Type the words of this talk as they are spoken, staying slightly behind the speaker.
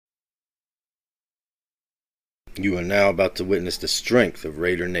You are now about to witness the strength of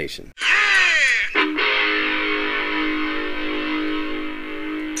Raider Nation.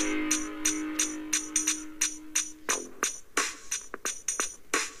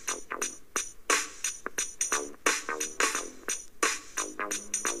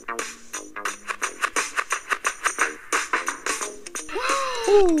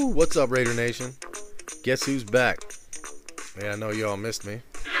 Woo! What's up, Raider Nation? Guess who's back? Yeah, I know y'all missed me.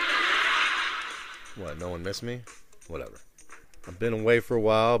 What, no one missed me? Whatever. I've been away for a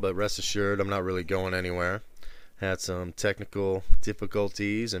while, but rest assured I'm not really going anywhere. Had some technical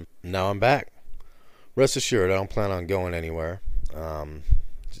difficulties, and now I'm back. Rest assured I don't plan on going anywhere.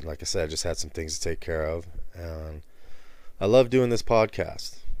 Like I said, I just had some things to take care of. And I love doing this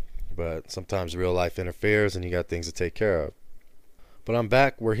podcast, but sometimes real life interferes and you got things to take care of. But I'm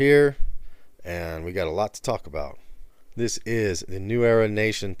back, we're here, and we got a lot to talk about. This is the New Era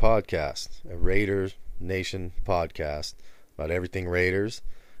Nation podcast, a Raiders Nation podcast about everything Raiders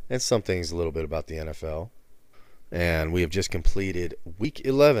and some things a little bit about the NFL. And we have just completed Week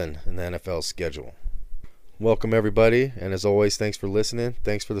 11 in the NFL schedule. Welcome, everybody, and as always, thanks for listening.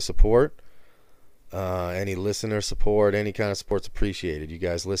 Thanks for the support. Any listener support, any kind of support's appreciated. You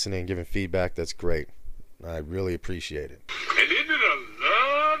guys listening, giving feedback, that's great. I really appreciate it. And isn't it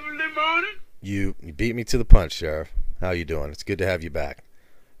a lovely morning? You beat me to the punch, Sheriff. How you doing? It's good to have you back.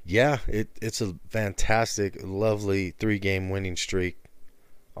 Yeah, it's a fantastic, lovely 3-game winning streak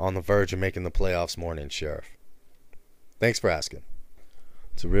on the verge of making the playoffs morning, Sheriff. Thanks for asking.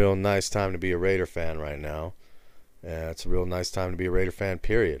 It's a real nice time to be a Raider fan right now. It's a real nice time to be a Raider fan,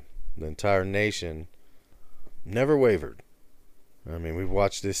 period. The entire nation never wavered. I mean, we've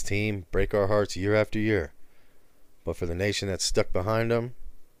watched this team break our hearts year after year. But for the nation that's stuck behind them,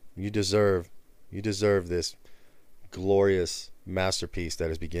 you deserve this glorious masterpiece that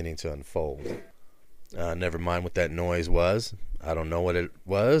is beginning to unfold. Never mind what that noise was. I don't know what it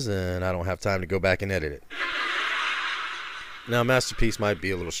was, and I don't have time to go back and edit it. Now, masterpiece might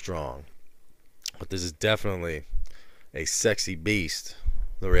be a little strong, but this is definitely a sexy beast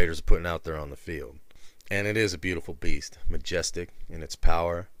the Raiders are putting out there on the field. And it is a beautiful beast, majestic in its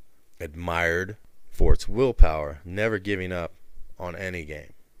power, admired for its willpower, never giving up on any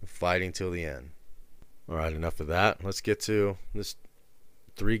game, fighting till the end. All right, enough of that. Let's get to this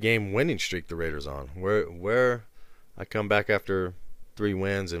 3-game winning streak the Raiders on. Where I come back after 3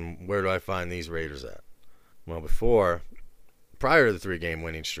 wins, and where do I find these Raiders at? Well, prior to the 3-game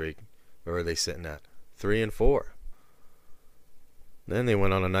winning streak, where were they sitting at? 3-4. Then they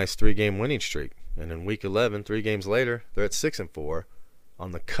went on a nice 3-game winning streak, and in Week 11, 3 games later, they're at 6-4,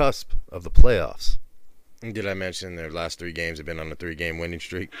 on the cusp of the playoffs. And did I mention their last 3 games have been on a 3-game winning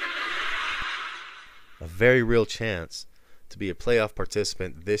streak? A very real chance to be a playoff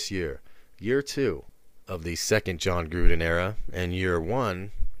participant this year. Year 2 of the second John Gruden era and year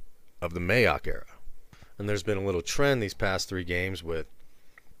 1 of the Mayock era. And there's been a little trend these past 3 games with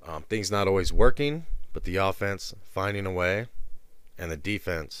things not always working, but the offense finding a way and the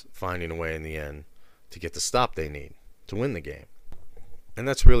defense finding a way in the end to get the stop they need to win the game. And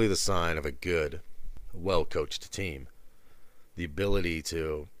that's really the sign of a good, well-coached team. The ability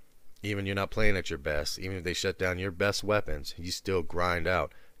to, even you're not playing at your best, even if they shut down your best weapons, you still grind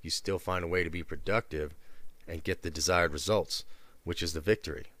out. You still find a way to be productive and get the desired results, which is the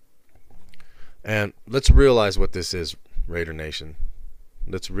victory. And let's realize what this is, Raider Nation.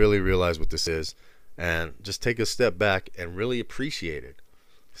 Let's really realize what this is and just take a step back and really appreciate it.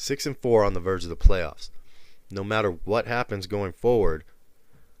 6-4 on the verge of the playoffs. No matter what happens going forward,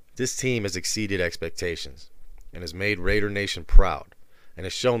 this team has exceeded expectations and has made Raider Nation proud. And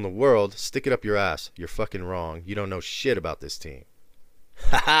has shown the world, stick it up your ass, you're fucking wrong, you don't know shit about this team.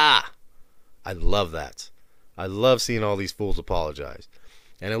 Ha ha! I love that. I love seeing all these fools apologize.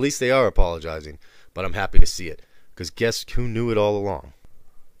 And at least they are apologizing, but I'm happy to see it. Because guess who knew it all along?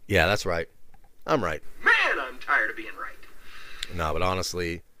 Yeah, that's right. I'm right. Man, I'm tired of being right. No, but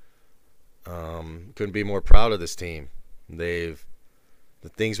honestly, couldn't be more proud of this team. The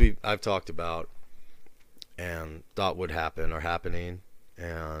things I've talked about and thought would happen are happening.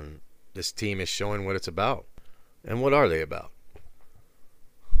 And this team is showing what it's about. And what are they about?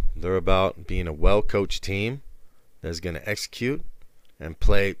 They're about being a well-coached team that's going to execute and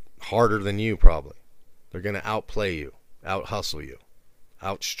play harder than you probably. They're going to outplay you, out-hustle you,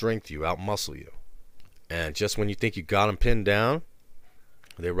 out-strength you, out-muscle you. And just when you think you got them pinned down,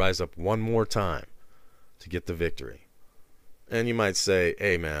 they rise up one more time to get the victory. And you might say,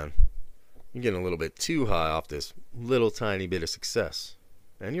 hey man, you're getting a little bit too high off this little tiny bit of success.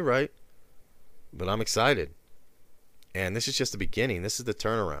 And you're right. But I'm excited. And this is just the beginning. This is the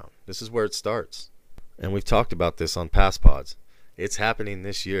turnaround. This is where it starts. And we've talked about this on past pods. It's happening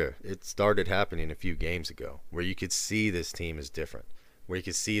this year. It started happening a few games ago where you could see this team is different, where you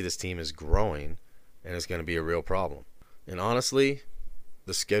could see this team is growing and it's going to be a real problem. And honestly,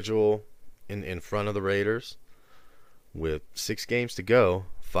 the schedule in front of the Raiders with 6 games to go,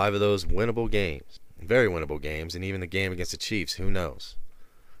 5 of those winnable games, very winnable games, and even the game against the Chiefs, who knows?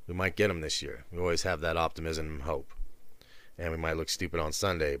 We might get them this year. We always have that optimism and hope. And we might look stupid on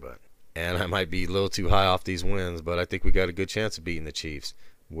Sunday, and I might be a little too high off these wins, but I think we got a good chance of beating the Chiefs.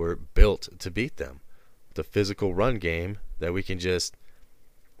 We're built to beat them. The physical run game that we can just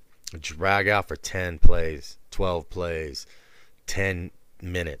drag out for 10 plays, 12 plays, 10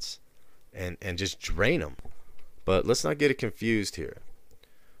 minutes, and just drain them. But let's not get it confused here.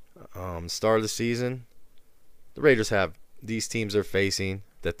 Start of the season, the Raiders have these teams they're facing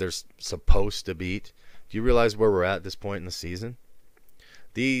that they're supposed to beat. Do you realize where we're at this point in the season?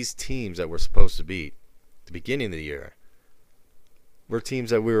 These teams that we're supposed to beat at the beginning of the year were teams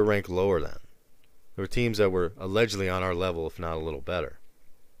that we were ranked lower than. They were teams that were allegedly on our level, if not a little better.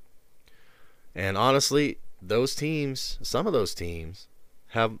 And honestly, those teams, some of those teams,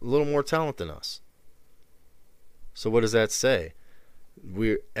 have a little more talent than us. So what does that say?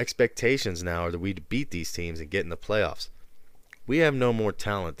 Expectations now are that we beat these teams and get in the playoffs. We have no more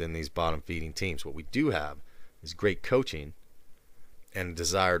talent than these bottom-feeding teams. What we do have is great coaching and a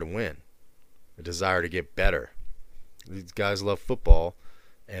desire to win, a desire to get better. These guys love football,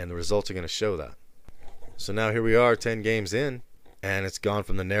 and the results are going to show that. So now here we are 10 games in, and it's gone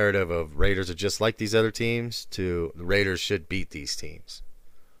from the narrative of Raiders are just like these other teams to the Raiders should beat these teams.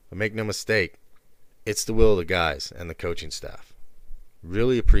 But make no mistake, it's the will of the guys and the coaching staff.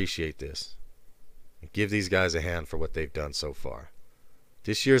 Really appreciate this. Give these guys a hand for what they've done so far.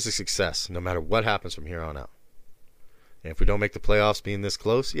 This year's a success, no matter what happens from here on out. And if we don't make the playoffs being this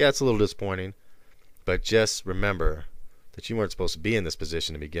close, yeah, it's a little disappointing. But just remember that you weren't supposed to be in this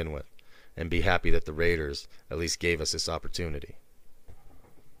position to begin with. And be happy that the Raiders at least gave us this opportunity.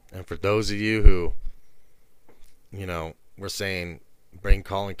 And for those of you who, were saying bring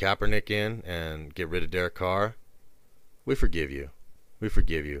Colin Kaepernick in and get rid of Derek Carr, we forgive you. We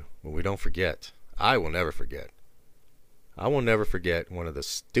forgive you. But we don't forget. I will never forget. I will never forget one of the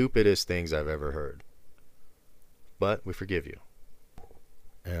stupidest things I've ever heard. But we forgive you.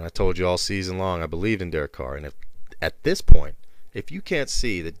 And I told you all season long I believed in Derek Carr. And at this point, if you can't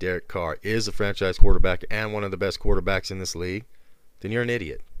see that Derek Carr is a franchise quarterback and one of the best quarterbacks in this league, then you're an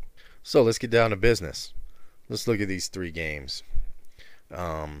idiot. So let's get down to business. Let's look at these 3 games.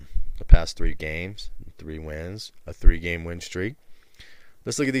 The past 3 games, 3 wins, a 3-game win streak.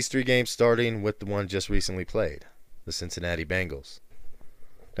 Let's look at these 3 games starting with the one just recently played, the Cincinnati Bengals.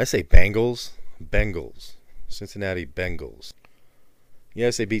 Did I say Bengals? Bengals. Cincinnati Bengals.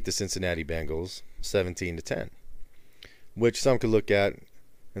 Yes, they beat the Cincinnati Bengals 17-10, which some could look at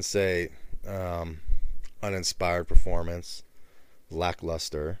and say uninspired performance,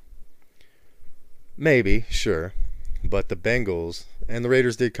 lackluster. Maybe, sure, but the Bengals and the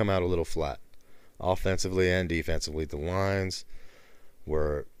Raiders did come out a little flat, offensively and defensively. The lines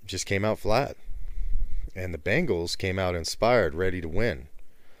just came out flat, and the Bengals came out inspired, ready to win.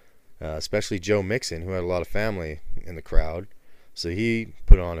 Especially Joe Mixon, who had a lot of family in the crowd, so he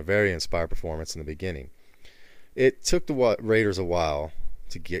put on a very inspired performance in the beginning. It took the Raiders a while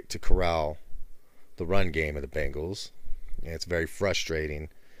to corral the run game of the Bengals, and it's very frustrating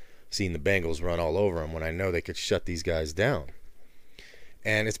seeing the Bengals run all over them when I know they could shut these guys down.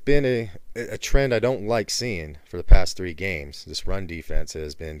 And it's been a trend I don't like seeing for the past 3 games. This run defense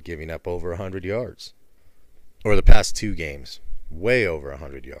has been giving up over 100 yards. Or the past 2 games, way over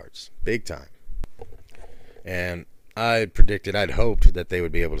 100 yards. Big time. And I'd hoped that they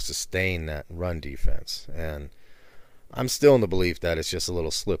would be able to sustain that run defense. And I'm still in the belief that it's just a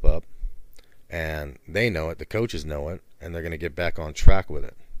little slip up. And they know it, the coaches know it, and they're going to get back on track with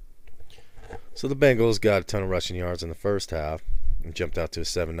it. So the Bengals got a ton of rushing yards in the first half and jumped out to a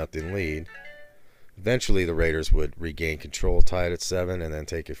 7-0 lead. Eventually, the Raiders would regain control, tie it at 7, and then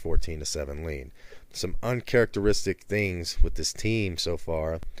take a 14-7 lead. Some uncharacteristic things with this team so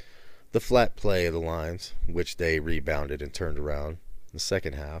far. The flat play of the lines, which they rebounded and turned around in the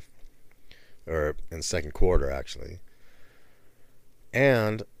second half, or in the second quarter, actually.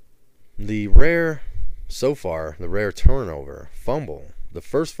 And the rare turnover, fumble. The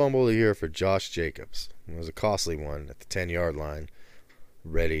first fumble of the year for Josh Jacobs. It was a costly one at the 10-yard line.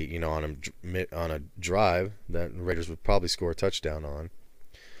 Ready, on a drive that the Raiders would probably score a touchdown on.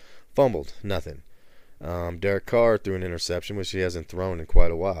 Fumbled, nothing. Derek Carr threw an interception, which he hasn't thrown in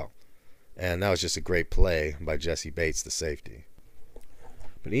quite a while. And that was just a great play by Jesse Bates, the safety.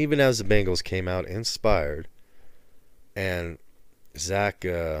 But even as the Bengals came out inspired, and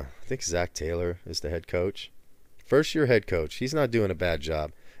I think Zach Taylor is the head coach. First-year head coach. He's not doing a bad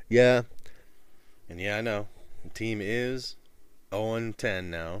job. Yeah, I know. The team is 0-10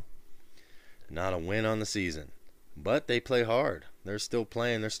 now. Not a win on the season. But they play hard. They're still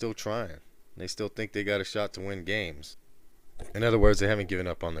playing. They're still trying. They still think they got a shot to win games. In other words, they haven't given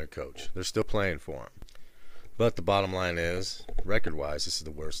up on their coach. They're still playing for him. But the bottom line is, record-wise, this is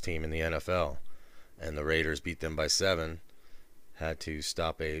the worst team in the NFL. And the Raiders beat them by 7. Had to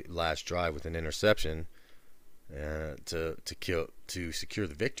stop a last drive with an interception to secure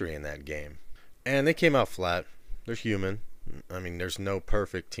the victory in that game. And they came out flat. They're human. I mean, there's no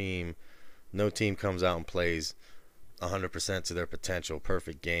perfect team. No team comes out and plays 100% to their potential,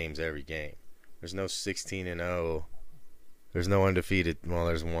 perfect games every game. There's no 16-0. There's no undefeated. Well,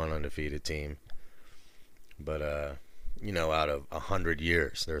 there's one undefeated team. But, out of 100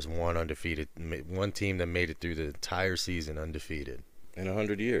 years, there's one team that made it through the entire season undefeated. In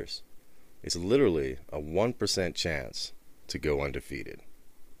 100 years. It's literally a 1% chance to go undefeated.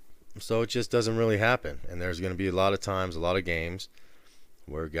 So it just doesn't really happen. And there's going to be a lot of times, a lot of games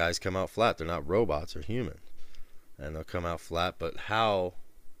where guys come out flat. They're not robots, they're human. And they'll come out flat. But how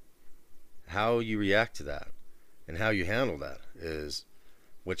you react to that and how you handle that is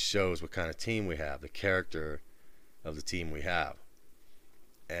what shows what kind of team we have, the character of the team we have.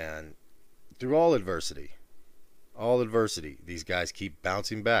 And through all adversity, these guys keep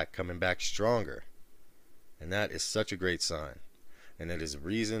bouncing back, coming back stronger. And that is such a great sign. And it is a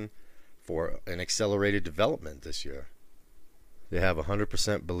reason for an accelerated development this year. They have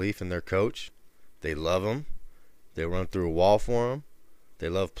 100% belief in their coach. They love him. They run through a wall for him. They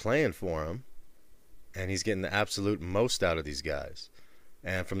love playing for him. And he's getting the absolute most out of these guys.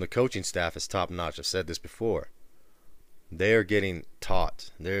 And from the coaching staff, it's top notch. I've said this before. They are getting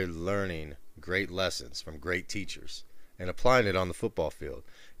taught. They're learning great lessons from great teachers and applying it on the football field.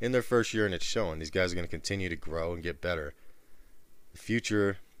 In their first year, and it's showing. These guys are going to continue to grow and get better. The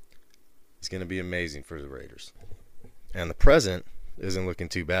future is going to be amazing for the Raiders. And the present isn't looking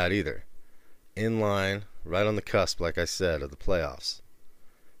too bad either. In line, right on the cusp, like I said, of the playoffs.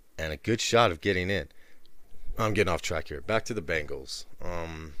 And a good shot of getting in. I'm getting off track here. Back to the Bengals.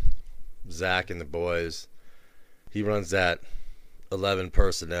 Zach and the boys. He runs that 11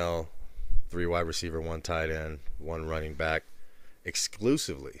 personnel, 3 wide receiver, 1 tight end, 1 running back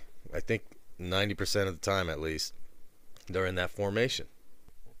exclusively. I think 90% of the time at least, they're in that formation.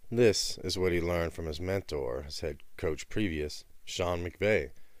 This is what he learned from his mentor, his head coach previous, Sean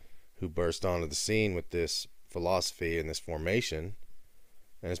McVay, who burst onto the scene with this philosophy and this formation,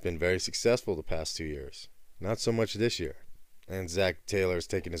 and has been very successful the past 2 years. Not so much this year. And Zach Taylor's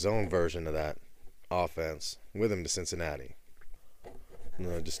taken his own version of that offense with him to Cincinnati.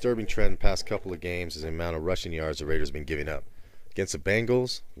 The disturbing trend the past couple of games is the amount of rushing yards the Raiders have been giving up. Against the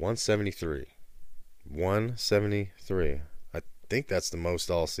Bengals, 173. 173. I think that's the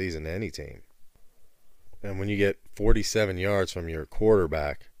most all season to any team. And when you get 47 yards from your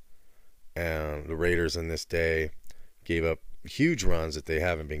quarterback, and the Raiders in this day gave up huge runs that they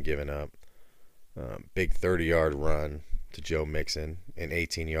haven't been giving up. Big 30-yard run to Joe Mixon, an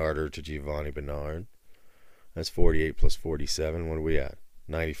 18-yarder to Giovanni Bernard. That's 48 plus 47. What are we at?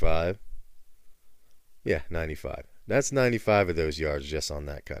 95? Yeah, 95. That's 95 of those yards just on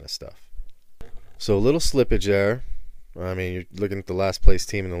that kind of stuff. So a little slippage there. I mean, you're looking at the last place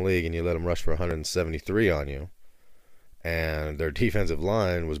team in the league and you let them rush for 173 on you. And their defensive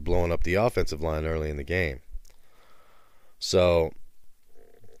line was blowing up the offensive line early in the game. So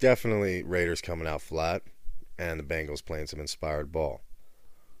definitely Raiders coming out flat and the Bengals playing some inspired ball.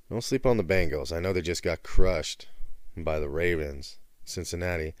 Don't sleep on the Bengals. I know they just got crushed by the Ravens,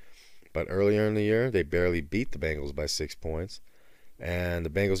 Cincinnati. But earlier in the year, they barely beat the Bengals by 6 points. And the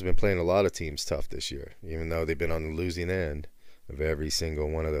Bengals have been playing a lot of teams tough this year, even though they've been on the losing end of every single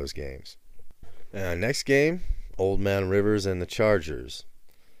one of those games. Next game, Old Man Rivers and the Chargers.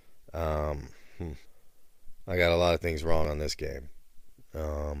 I got a lot of things wrong on this game.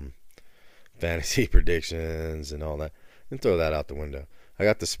 Fantasy predictions and all that. And throw that out the window. I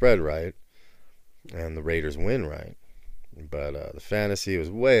got the spread right, and the Raiders win right. But the fantasy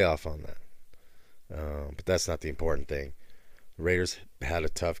was way off on that. But that's not the important thing. The Raiders had a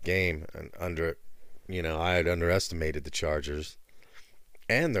tough game, and I had underestimated the Chargers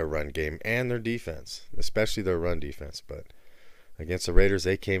and their run game and their defense, especially their run defense. But against the Raiders,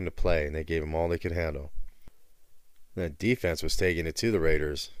 they came to play, and they gave them all they could handle. That defense was taking it to the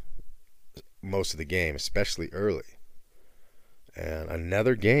Raiders most of the game, especially early. And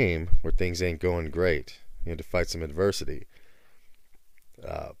another game where things ain't going great. You had to fight some adversity.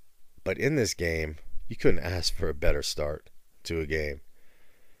 But in this game, you couldn't ask for a better start to a game.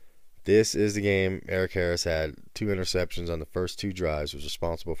 This is the game. Eric Harris had 2 interceptions on the first 2 drives, was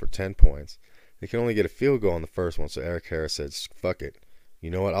responsible for 10 points. They could only get a field goal on the first one, so Eric Harris said, fuck it.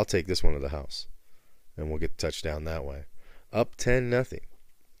 You know what? I'll take this one to the house, and we'll get the touchdown that way. Up 10-0.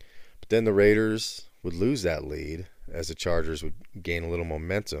 But then the Raiders would lose that lead as the Chargers would gain a little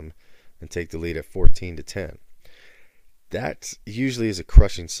momentum and take the lead at 14-10. That usually is a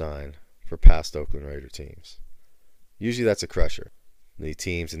crushing sign for past Oakland Raider teams. Usually that's a crusher. The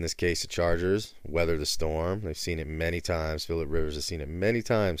teams, in this case the Chargers, weather the storm. They've seen it many times. Phillip Rivers has seen it many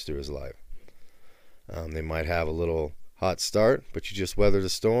times through his life. They might have a little hot start, but you just weather the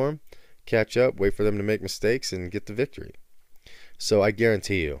storm, catch up, wait for them to make mistakes, and get the victory. So I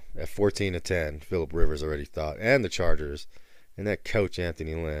guarantee you, at 14-10, Phillip Rivers already thought, and the Chargers, and that coach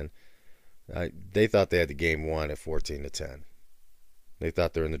Anthony Lynn, they thought they had the game won at 14-10. They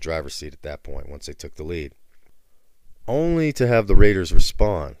thought they were in the driver's seat at that point once they took the lead. Only to have the Raiders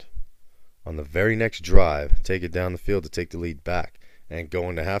respond on the very next drive, take it down the field to take the lead back, and go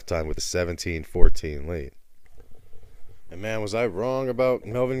into halftime with a 17-14 lead. And man, was I wrong about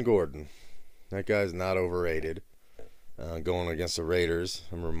Melvin Gordon. That guy's not overrated. Going against the Raiders,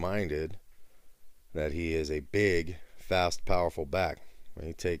 I'm reminded that he is a big, fast, powerful back.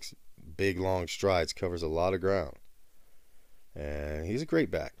 He takes big, long strides, covers a lot of ground. And he's a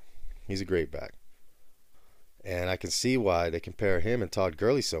great back. He's a great back. And I can see why they compare him and Todd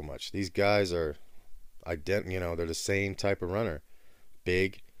Gurley so much. These guys are, they're the same type of runner.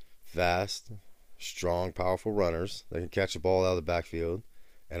 Big, fast, strong, powerful runners. They can catch the ball out of the backfield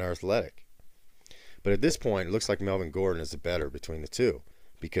and are athletic. But at this point, it looks like Melvin Gordon is the better between the two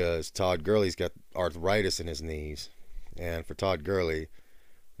because Todd Gurley's got arthritis in his knees. And for Todd Gurley,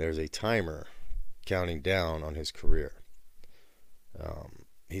 there's a timer counting down on his career.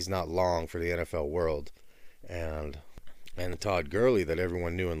 He's not long for the NFL world. And the Todd Gurley that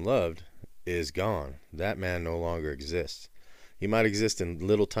everyone knew and loved is gone. That man no longer exists. He might exist in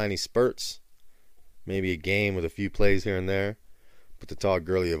little tiny spurts, maybe a game with a few plays here and there, but the Todd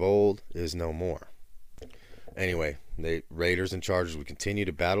Gurley of old is no more. Anyway, the Raiders and Chargers would continue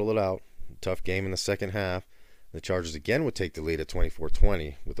to battle it out. Tough game in the second half. The Chargers again would take the lead at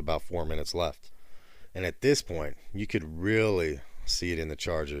 24-20 with about 4 minutes left. And at this point, you could really see it in the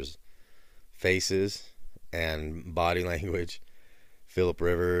Chargers' faces and body language. Phillip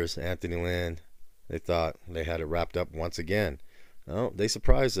Rivers, Anthony Lynn, they thought they had it wrapped up once again. Oh, they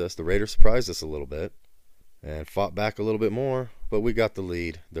surprised us. The Raiders surprised us a little bit and fought back a little bit more, but we got the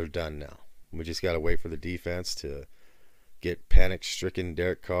lead. They're done now. We just got to wait for the defense to get panic-stricken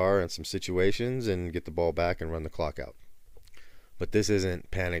Derek Carr in some situations and get the ball back and run the clock out. But this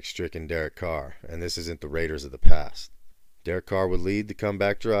isn't panic-stricken Derek Carr, and this isn't the Raiders of the past. Derek Carr would lead the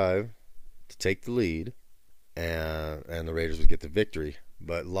comeback drive to take the lead, and the Raiders would get the victory.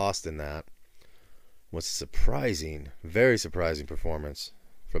 But lost in that was a surprising, very surprising performance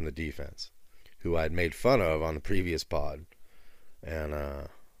from the defense, who I had made fun of on the previous pod. And,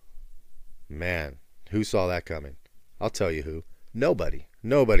 man, who saw that coming? I'll tell you who. Nobody.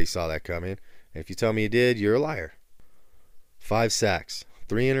 Nobody saw that coming. And if you tell me you did, you're a liar. 5 sacks,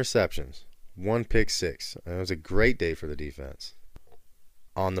 3 interceptions, 1 pick six. And it was a great day for the defense.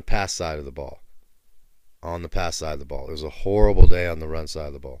 On the pass side of the ball. On the pass side of the ball. It was a horrible day on the run side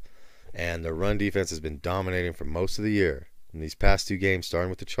of the ball. And the run defense has been dominating for most of the year. In these past 2 games, starting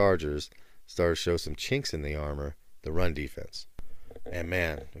with the Chargers, started to show some chinks in the armor, the run defense. And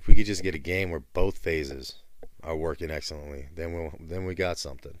man, if we could just get a game where both phases are working excellently, then we got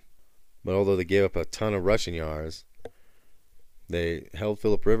something. But although they gave up a ton of rushing yards, they held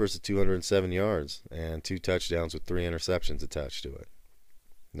Phillip Rivers to 207 yards and 2 touchdowns with 3 interceptions attached to it.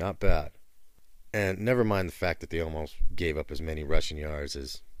 Not bad. And never mind the fact that they almost gave up as many rushing yards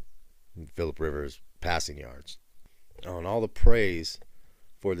as Phillip Rivers' passing yards. And all the praise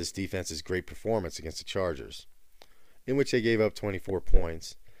for this defense's great performance against the Chargers, in which they gave up 24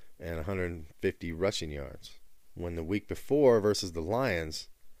 points and 150 rushing yards. When the week before versus the Lions,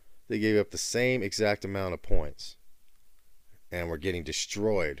 they gave up the same exact amount of points and were getting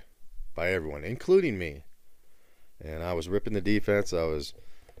destroyed by everyone, including me. And I was ripping the defense. I was,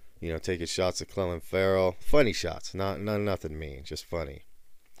 taking shots at Clelin Ferrell. Funny shots, nothing mean, just funny.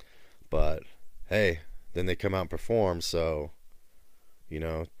 But, hey, then they come out and perform, so,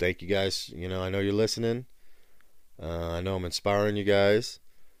 thank you guys. I know you're listening. I know I'm inspiring you guys,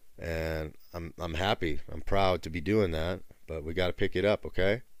 and I'm happy. I'm proud to be doing that, but we got to pick it up,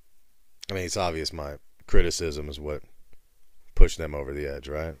 okay? I mean, it's obvious my criticism is what pushed them over the edge,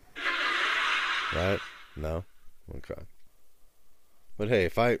 right? Right? No? Okay. But hey,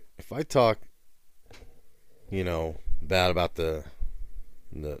 if I talk, bad about the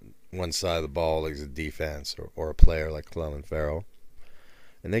one side of the ball, like the defense or a player like Clelin Ferrell,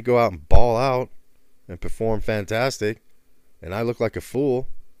 and they go out and ball out and perform fantastic, and I look like a fool,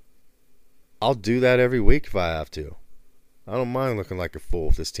 I'll do that every week if I have to. I don't mind looking like a fool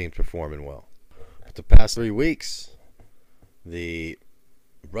if this team's performing well. But the past 3 weeks, the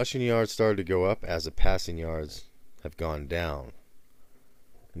rushing yards started to go up as the passing yards have gone down.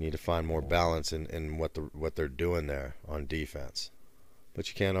 You need to find more balance in what they're doing there on defense. But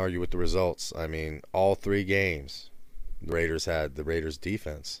you can't argue with the results. I mean, all 3 games, the Raiders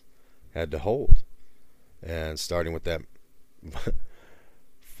defense had to hold. And starting with that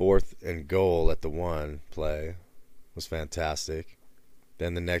 4th and goal at the 1 play was fantastic.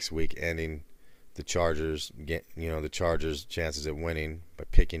 Then the next week, ending the Chargers' chances at winning by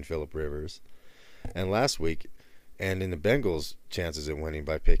picking Phillip Rivers, and last week, ending the Bengals' chances at winning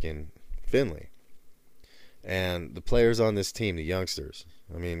by picking Finley. And the players on this team, the youngsters,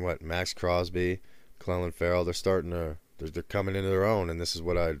 I mean, Max Crosby, Clelin Ferrell, they're coming into their own, and this is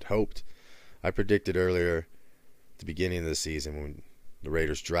what I'd hoped. I predicted earlier at the beginning of the season when the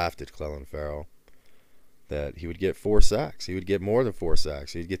Raiders drafted Clelin Ferrell that he would get 4 sacks. He would get more than 4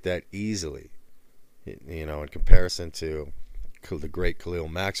 sacks. He'd get that easily. In comparison to the great Khalil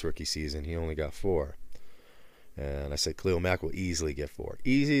Mack's rookie season, he only got 4. And I said Khalil Mack will easily get 4.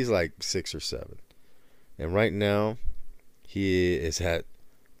 Easy is like 6 or 7. And right now, he is at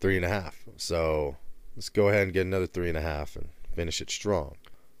 3.5. So let's go ahead and get another 3.5 and finish it strong.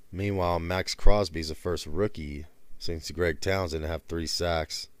 Meanwhile, Max Crosby's the first rookie since Greg Townsend to have 3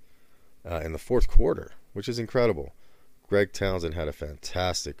 sacks in the 4th quarter, which is incredible. Greg Townsend had a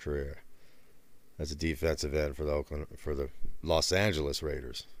fantastic career as a defensive end for the Los Angeles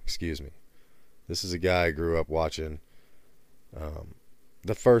Raiders. Excuse me. This is a guy I grew up watching.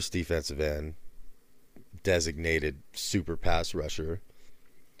 The first defensive end, designated super pass rusher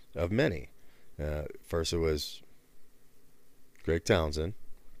of many. First it was Greg Townsend.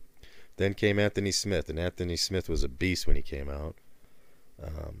 Then came Anthony Smith, and Anthony Smith was a beast when he came out.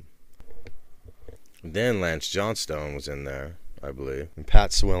 Then Lance Johnstone was in there, I believe. And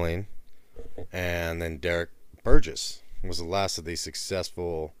Pat Swilling. And then Derek Burgess was the last of these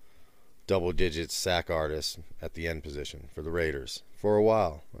successful double-digit sack artists at the end position for the Raiders for a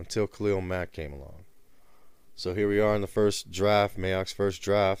while, until Khalil Mack came along. So here we are in the first draft, Mayock's first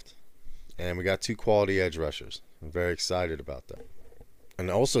draft, and we got 2 quality edge rushers. I'm very excited about that. And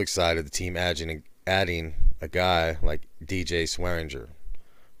also excited the team adding a guy like DJ Swearinger,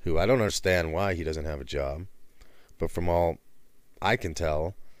 who I don't understand why he doesn't have a job, but from all I can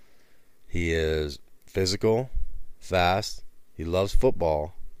tell, he is physical, fast, he loves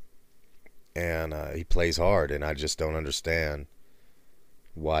football, and he plays hard, and I just don't understand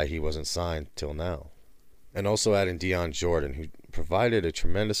why he wasn't signed till now. And also adding Dion Jordan, who provided a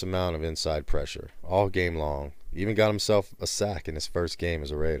tremendous amount of inside pressure all game long. Even got himself a sack in his first game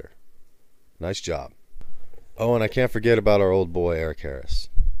as a Raider. Nice job. Oh, and I can't forget about our old boy Eric Harris.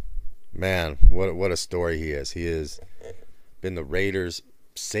 Man, what a story he is. He has been the Raiders'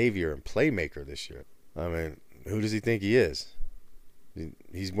 savior and playmaker this year. I mean, who does he think he is?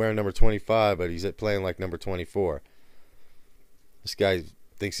 He's wearing number 25, but he's playing like number 24. This guy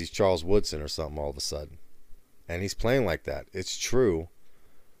thinks he's Charles Woodson or something all of a sudden. And he's playing like that. It's true.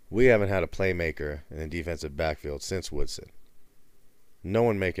 We haven't had a playmaker in the defensive backfield since Woodson. No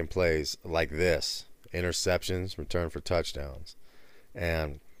one making plays like this. Interceptions, return for touchdowns.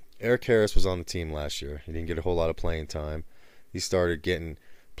 And Eric Harris was on the team last year. He didn't get a whole lot of playing time. He started getting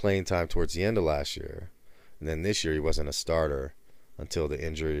playing time towards the end of last year. And then this year he wasn't a starter until the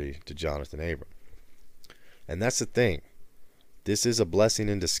injury to Jonathan Abram. And that's the thing. This is a blessing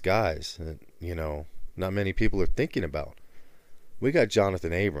in disguise that, not many people are thinking about. We got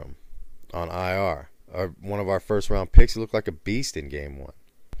Jonathan Abram on IR. One of our first-round picks. He looked like a beast in Game 1.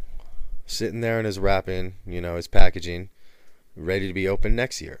 Sitting there in his wrapping, his packaging, ready to be open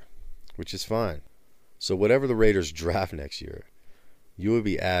next year, which is fine. So whatever the Raiders draft next year, you would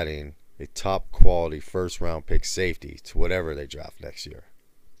be adding a top-quality first-round pick safety to whatever they draft next year.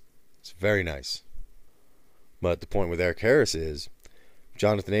 It's very nice. But the point with Eric Harris is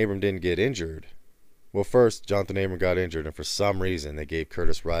Jonathan Abram didn't get injured. Well, first, Jonathan Abram got injured, and for some reason, they gave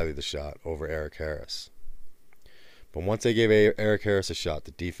Curtis Riley the shot over Eric Harris. But once they gave Eric Harris a shot,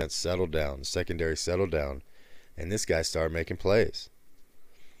 the defense settled down, the secondary settled down, and this guy started making plays.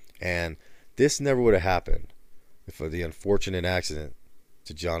 And this never would have happened if the unfortunate accident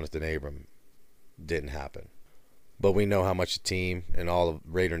to Jonathan Abram didn't happen. But we know how much the team and all of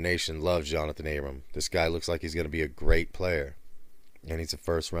Raider Nation loves Jonathan Abram. This guy looks like he's going to be a great player. and he's a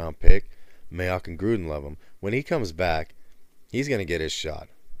first-round pick. Mayock and Gruden love him. When he comes back, he's going to get his shot.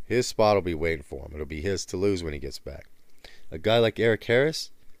 His spot will be waiting for him. It'll be his to lose when he gets back. A guy like Eric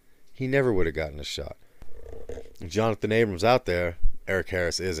Harris, he never would have gotten a shot. Jonathan Abrams out there, Eric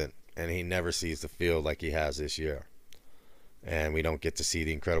Harris isn't, and he never sees the field like he has this year. And we don't get to see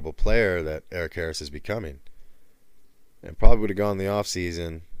the incredible player that Eric Harris is becoming. And probably would have gone the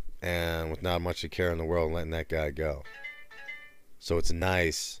offseason and with not much to care in the world letting that guy go. So it's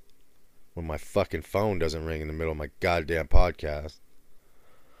nice when my fucking phone doesn't ring in the middle of my goddamn podcast.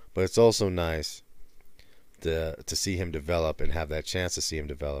 But it's also nice to see him develop and have that chance to see him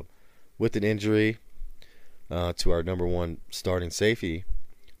develop. With an injury to our number one starting safety,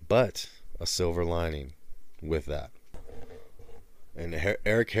 but a silver lining with that. And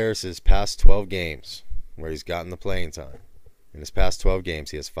Eric Harris's past 12 games where he's gotten the playing time, in his past 12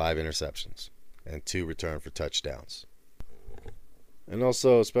 games he has 5 interceptions and 2 return for touchdowns. And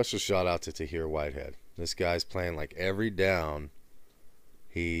also a special shout out to Tahir Whitehead. This guy's playing like every down.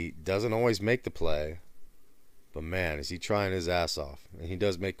 He doesn't always make the play, but man, is he trying his ass off. And he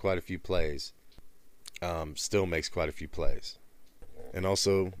does make quite a few plays. Still makes quite a few plays. And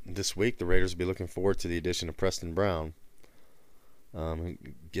also this week the Raiders will be looking forward to the addition of Preston Brown. He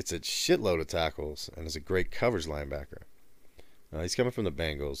gets a shitload of tackles and is a great coverage linebacker. He's coming from the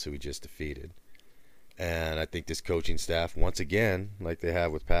Bengals, who he just defeated. And I think this coaching staff, once again, like they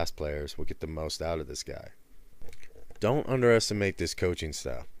have with past players, will get the most out of this guy. Don't underestimate this coaching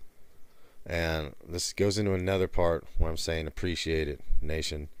staff. And this goes into another part where I'm saying appreciate it,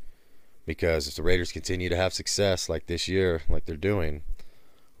 nation. Because if the Raiders continue to have success like this year, like they're doing,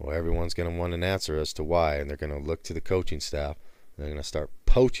 well, everyone's going to want an answer as to why. And they're going to look to the coaching staff. And they're going to start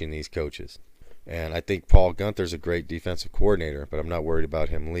poaching these coaches. And I think Paul Guenther's a great defensive coordinator, but I'm not worried about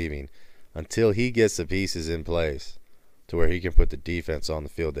him leaving until he gets the pieces in place to where he can put the defense on the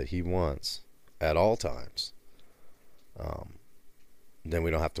field that he wants at all times. Then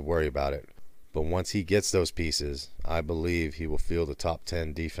we don't have to worry about it. But once he gets those pieces, I believe he will field a top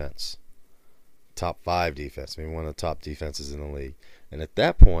 10 defense. Top 5 defense. Maybe one of the top defenses in the league. And at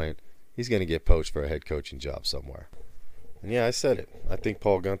that point, he's going to get poached for a head coaching job somewhere. And yeah, I said it. I think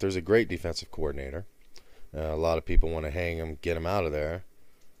Paul Guenther's a great defensive coordinator. A lot of people want to hang him, get him out of there.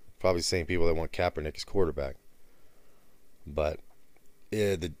 Probably the same people that want Kaepernick as quarterback. But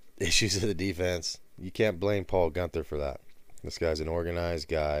the issues of the defense, you can't blame Paul Guenther for that. This guy's an organized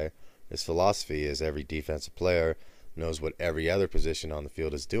guy. His philosophy is every defensive player knows what every other position on the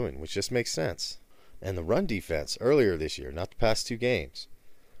field is doing, which just makes sense. And the run defense earlier this year, not the past 2 games,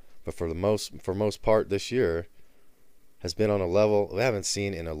 but for most part this year, has been on a level we haven't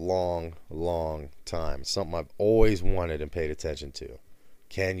seen in a long, long time. It's something I've always wanted and paid attention to.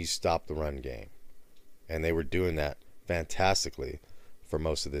 Can you stop the run game? And they were doing that fantastically for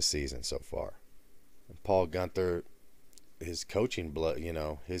most of this season so far. And Paul Guenther, his coaching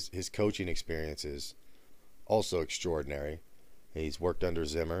his coaching experience is also extraordinary. He's worked under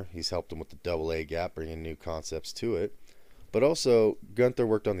Zimmer. He's helped him with the double A gap, bringing new concepts to it. But also, Guenther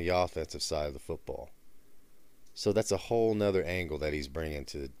worked on the offensive side of the football. So that's a whole nother angle that he's bringing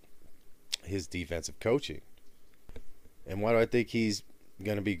to his defensive coaching. And why do I think he's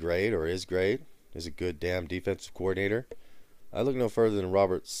going to be great or is great, is a good damn defensive coordinator? I look no further than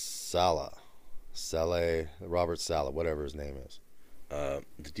Robert Saleh, whatever his name is.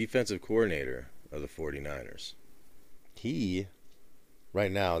 The defensive coordinator of the 49ers.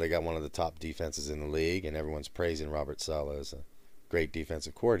 Right now, they got one of the top defenses in the league, and everyone's praising Robert Saleh as a great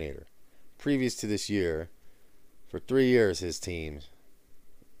defensive coordinator. Previous to this year, for 3 years, his team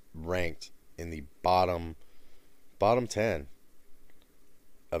ranked in the bottom 10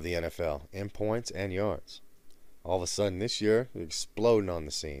 of the NFL in points and yards. All of a sudden this year, they're exploding on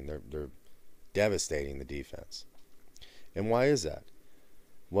the scene. They're devastating the defense. And why is that?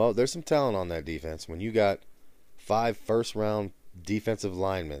 Well, there's some talent on that defense. When you got 5 first-round defensive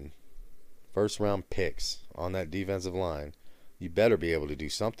linemen, first-round picks on that defensive line, you better be able to do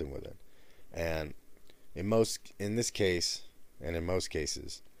something with it. And in this case, and in most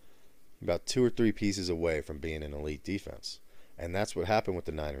cases, about 2 or 3 pieces away from being an elite defense. And that's what happened with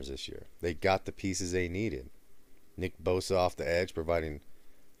the Niners this year. They got the pieces they needed. Nick Bosa off the edge, providing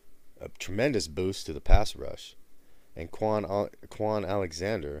a tremendous boost to the pass rush. And Quan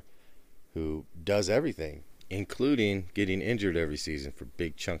Alexander, who does everything, including getting injured every season for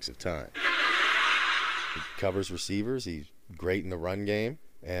big chunks of time. He covers receivers. He's great in the run game.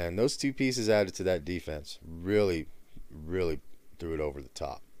 And those 2 pieces added to that defense really, really threw it over the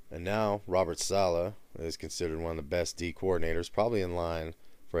top. And now Robert Saleh is considered one of the best D coordinators, probably in line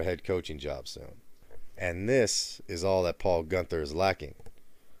for a head coaching job soon. And this is all that Paul Guenther is lacking.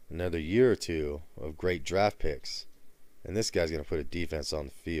 Another year or two of great draft picks. And this guy's going to put a defense on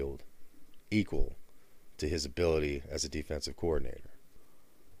the field equal to his ability as a defensive coordinator.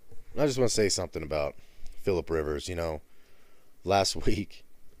 I just want to say something about Phillip Rivers. You know, last week,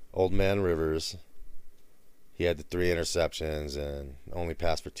 old man Rivers, he had the 3 interceptions and only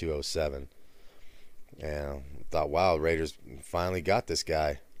passed for 207. And I thought, wow, Raiders finally got this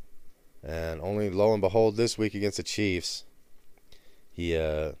guy. And only lo and behold, this week against the Chiefs, he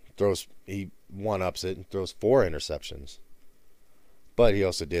one-ups it and throws 4 interceptions. But he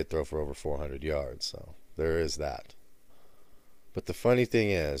also did throw for over 400 yards, so there is that. But the funny thing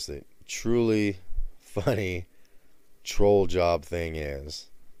is, the truly funny troll job thing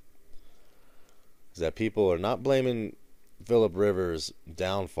is that people are not blaming Phillip Rivers'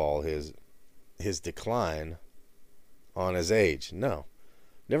 downfall, his decline, on his age. No.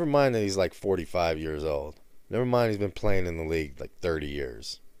 Never mind that he's like 45 years old. Never mind he's been playing in the league like 30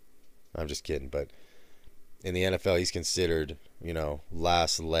 years. I'm just kidding, but in the NFL he's considered, you know,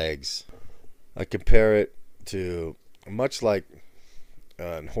 last legs. I compare it to much like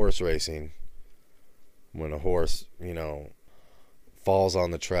in horse racing, when a horse, you know, falls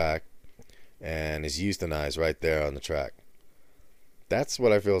on the track and is euthanized right there on the track. That's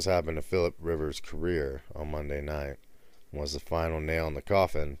what I feel has happened to Phillip Rivers' career on Monday night. Was the final nail in the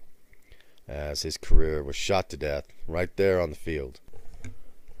coffin as his career was shot to death right there on the field.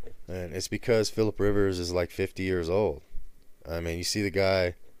 And it's because Phillip Rivers is like 50 years old. I mean, you see the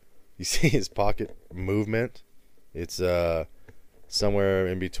guy, you see his pocket movement. It's somewhere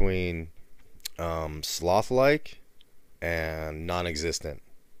in between sloth-like and non-existent.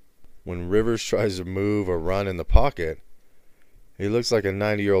 When Rivers tries to move or run in the pocket, he looks like a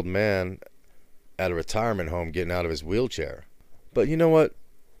 90-year-old man at a retirement home getting out of his wheelchair. But you know what?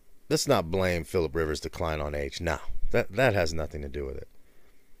 Let's not blame Phillip Rivers' decline on age. No, that has nothing to do with it.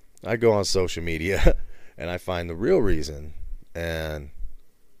 I go on social media and I find the real reason, and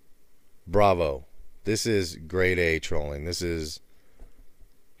bravo. This is grade A trolling. This is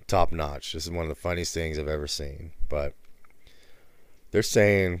top notch. This is one of the funniest things I've ever seen. But they're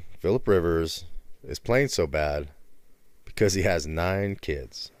saying Phillip Rivers is playing so bad because he has 9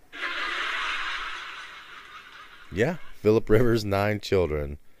 kids. Yeah, Phillip Rivers' 9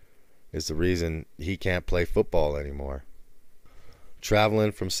 children is the reason he can't play football anymore.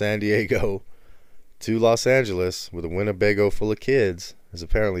 Traveling from San Diego to Los Angeles with a Winnebago full of kids is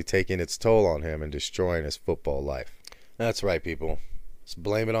apparently taking its toll on him and destroying his football life. That's right, people. Just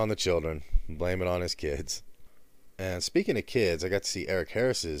blame it on the children. Blame it on his kids. And speaking of kids, I got to see Eric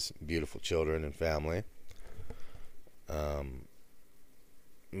Harris's beautiful children and family.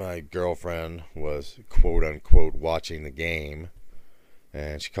 My girlfriend was quote-unquote watching the game,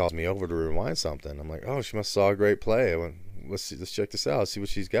 and she called me over to rewind something. I'm like, oh, she must have saw a great play. I went, let's check this out, see what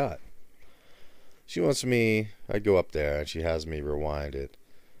she's got. She wants me, I go up there, and she has me rewind it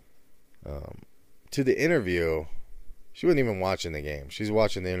to the interview. She wasn't even watching the game. She's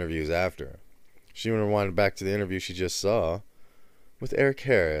watching the interviews after. She rewinded back to the interview she just saw with Eric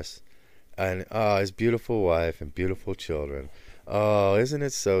Harris and his beautiful wife and beautiful children. Oh, isn't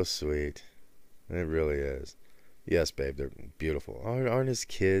it so sweet? It really is. Yes, babe, they're beautiful. Aren't his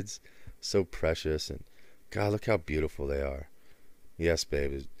kids so precious? And God, look how beautiful they are. Yes,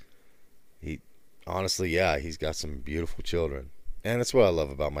 babe. Honestly, yeah, he's got some beautiful children. And that's what I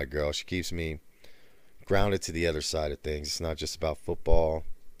love about my girl. She keeps me grounded to the other side of things. It's not just about football.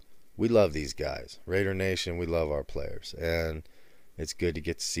 We love these guys. Raider Nation, we love our players. And it's good to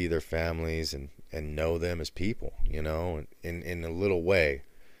get to see their families and know them as people, you know, in a little way,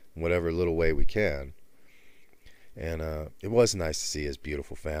 whatever little way we can. And it was nice to see his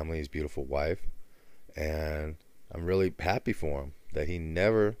beautiful family, his beautiful wife. And I'm really happy for him that he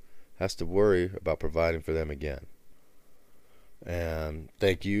never has to worry about providing for them again. And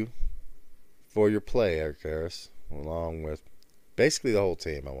thank you for your play, Eric Harris, along with basically the whole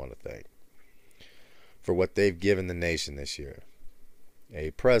team. I want to thank for what they've given the nation this year.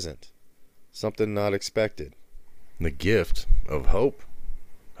 A present, something not expected, the gift of hope.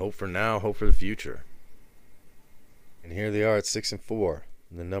 Hope for now, hope for the future. And here they are at 6-4,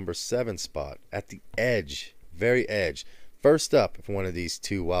 in the number 7 spot, at the edge, very edge. First up, if one of these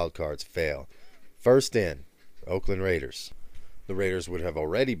 2 wild cards fail. First in, Oakland Raiders. The Raiders would have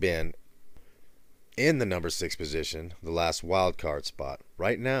already been in the number 6 position, the last wild card spot,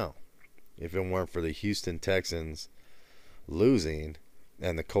 right now, if it weren't for the Houston Texans losing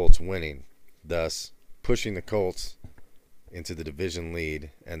and the Colts winning, thus pushing the Colts into the division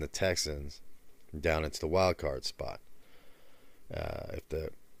lead and the Texans down into the wild card spot. If the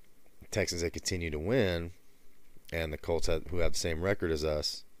Texans that continue to win, and the Colts who have the same record as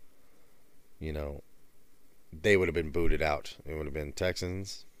us, you know, they would have been booted out. It would have been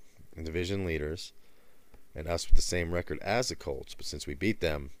Texans and division leaders, and us with the same record as the Colts. But since we beat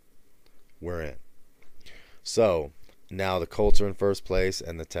them, we're in. So now the Colts are in first place,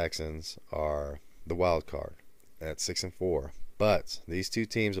 and the Texans are the wild card at 6-4. But these two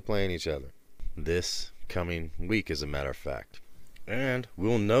teams are playing each other this coming week, as a matter of fact. And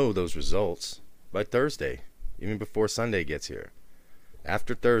we'll know those results by Thursday, even before Sunday gets here.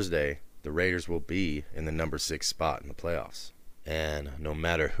 After Thursday, the Raiders will be in the number 6 spot in the playoffs. And no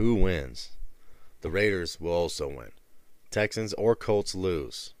matter who wins, the Raiders will also win. Texans or Colts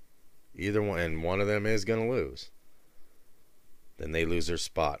lose. Either one, and one of them is going to lose. Then they lose their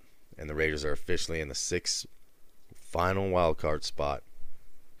spot. And the Raiders are officially in the 6th final wildcard spot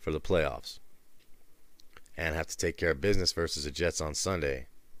for the playoffs. And have to take care of business versus the Jets on Sunday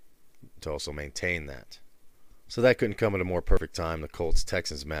to also maintain that. So that couldn't come at a more perfect time, the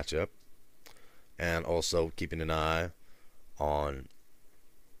Colts-Texans matchup. And also keeping an eye on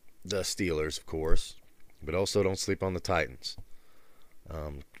the Steelers, of course. But also don't sleep on the Titans.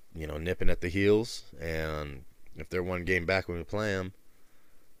 Nipping at the heels. And if they're one game back when we play them,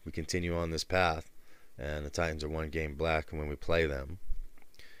 we continue on this path. And the Titans are one game back when we play them.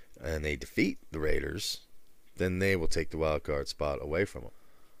 And they defeat the Raiders, then they will take the wild card spot away from them.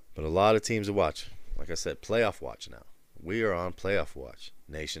 But a lot of teams to watch. Like I said, playoff watch now. We are on playoff watch,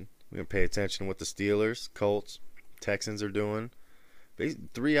 nation. We're going to pay attention to what the Steelers, Colts, Texans are doing.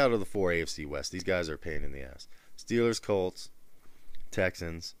 3 out of the 4 AFC West. These guys are a pain in the ass. Steelers, Colts,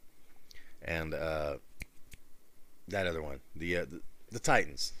 Texans, and that other one. The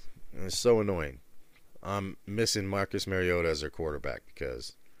Titans. It's so annoying. I'm missing Marcus Mariota as their quarterback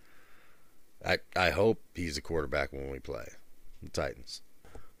because I hope he's a quarterback when we play the Titans.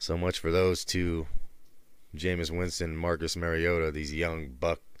 So much for those two, Jameis Winston and Marcus Mariota, these young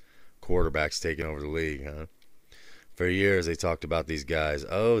buck quarterbacks taking over the league, huh? For years they talked about these guys.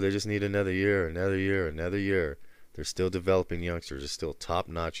 Oh, they just need another year, another year, another year. They're still developing youngsters. They're still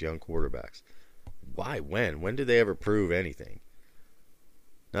top-notch young quarterbacks. Why? When? When did they ever prove anything?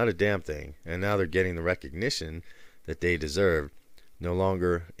 Not a damn thing. And now they're getting the recognition that they deserve. No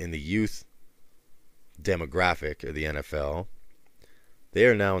longer in the youth demographic of the NFL. They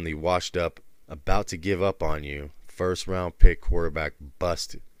are now in the washed up, about to give up on you, first round pick quarterback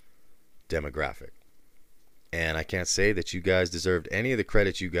bust demographic. And I can't say that you guys deserved any of the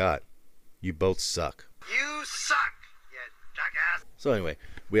credit you got. You both suck. You suck, you jackass. So anyway,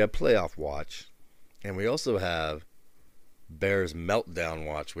 we have playoff watch, and we also have Bears meltdown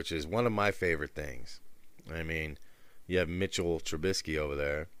watch, which is one of my favorite things. I mean, you have Mitchell Trubisky over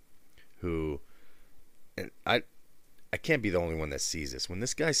there, who, and I can't be the only one that sees this. When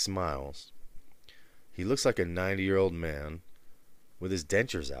this guy smiles, he looks like a 90-year-old man with his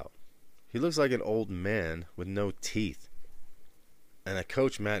dentures out. He looks like an old man with no teeth. And a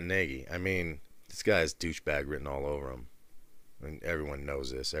coach, Matt Nagy, I mean, this guy has douchebag written all over him. And everyone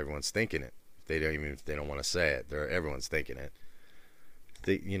knows this. Everyone's thinking it. If they don't want to say it, everyone's thinking it.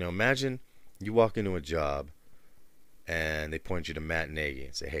 Imagine you walk into a job and they point you to Matt Nagy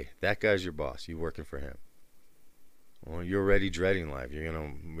and say, hey, that guy's your boss. You working for him. Well, you're already dreading life. You're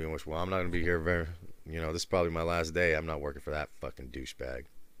going to be, well, I'm not going to be here this is probably my last day. I'm not working for that fucking douchebag.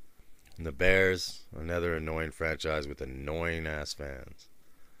 And the Bears, another annoying franchise with annoying-ass fans.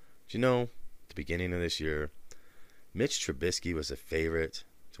 Do you know, at the beginning of this year, Mitch Trubisky was a favorite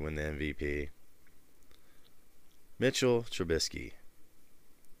to win the MVP. Mitchell Trubisky.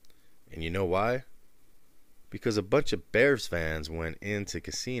 And you know why? Because a bunch of Bears fans went into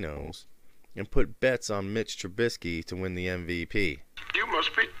casinos and put bets on Mitch Trubisky to win the MVP. You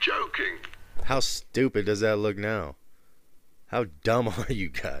must be joking. How stupid does that look now? How dumb are you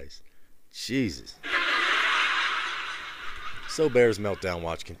guys? Jesus. So Bears Meltdown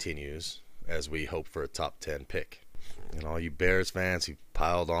Watch continues as we hope for a top 10 pick. And all you Bears fans who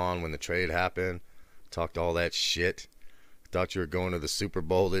piled on when the trade happened, talked all that shit, thought you were going to the Super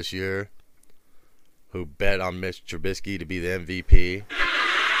Bowl this year, who bet on Mitch Trubisky to be the MVP.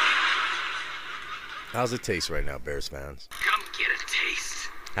 How's it taste right now, Bears fans? Come get a taste.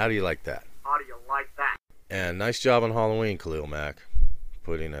 How do you like that? How do you like that? And nice job on Halloween, Khalil Mack.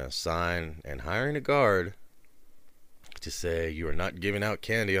 Putting a sign and hiring a guard to say you are not giving out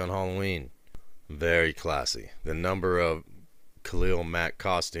candy on Halloween. Very classy. The number of Khalil Mack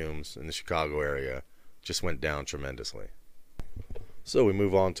costumes in the Chicago area just went down tremendously. So we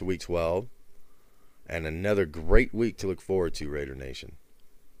move on to week 12. And another great week to look forward to, Raider Nation.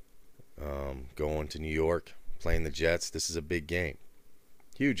 Going to New York, playing the Jets. This is a big game.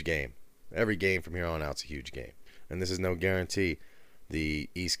 Huge game. Every game from here on out's a huge game. And this is no guarantee. The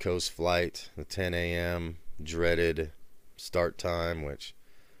East Coast flight, the 10 a.m. dreaded start time, which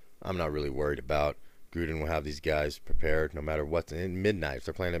I'm not really worried about. Gruden will have these guys prepared no matter what. In midnight, if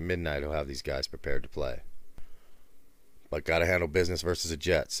they're playing at midnight, he'll have these guys prepared to play. But got to handle business versus the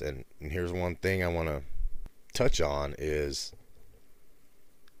Jets. And here's one thing I want to touch on is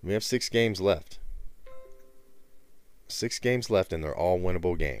we have 6 games left. 6 games left, and they're all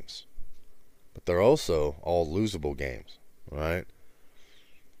winnable games. But they're also all losable games, right?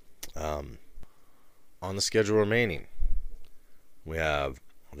 On the schedule remaining, we have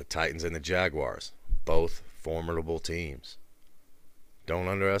the Titans and the Jaguars, both formidable teams. Don't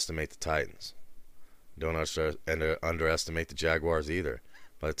underestimate the Titans. Don't underestimate the Jaguars either.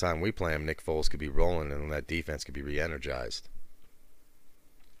 By the time we play them, Nick Foles could be rolling, and that defense could be re-energized.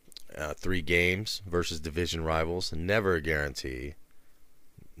 3 games versus division rivals, never a guarantee.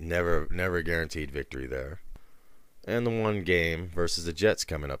 Never a guaranteed victory there. And the 1 game versus the Jets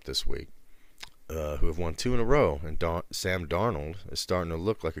coming up this week, who have won 2 in a row. And Sam Darnold is starting to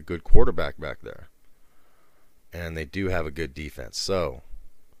look like a good quarterback back there. And they do have a good defense. So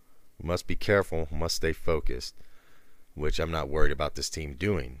we must be careful, must stay focused, which I'm not worried about this team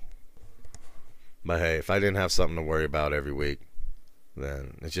doing. But hey, if I didn't have something to worry about every week,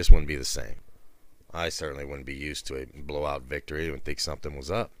 then it just wouldn't be the same. I certainly wouldn't be used to a blowout victory and think something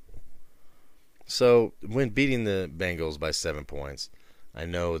was up. So when beating the Bengals by 7 points, I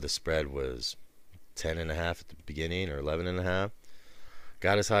know the spread was 10.5 at the beginning or 11.5.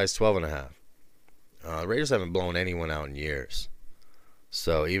 Got as high as 12.5. The Raiders haven't blown anyone out in years.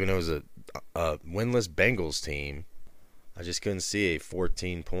 So even though it was a winless Bengals team, I just couldn't see a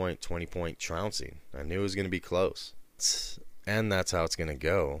 14-point, 20-point trouncing. I knew it was going to be close. And that's how it's going to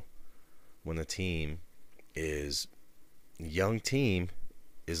go when the young team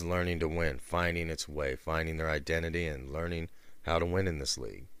is learning to win, finding its way, finding their identity, and learning how to win in this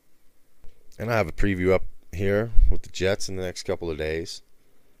league. And I have a preview up here with the Jets in the next couple of days.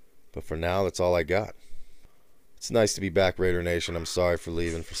 But for now, that's all I got. It's nice to be back, Raider Nation. I'm sorry for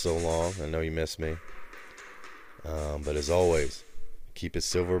leaving for so long. I know you miss me. But as always, keep it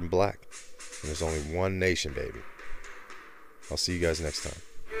silver and black. And there's only one nation, baby. I'll see you guys next time.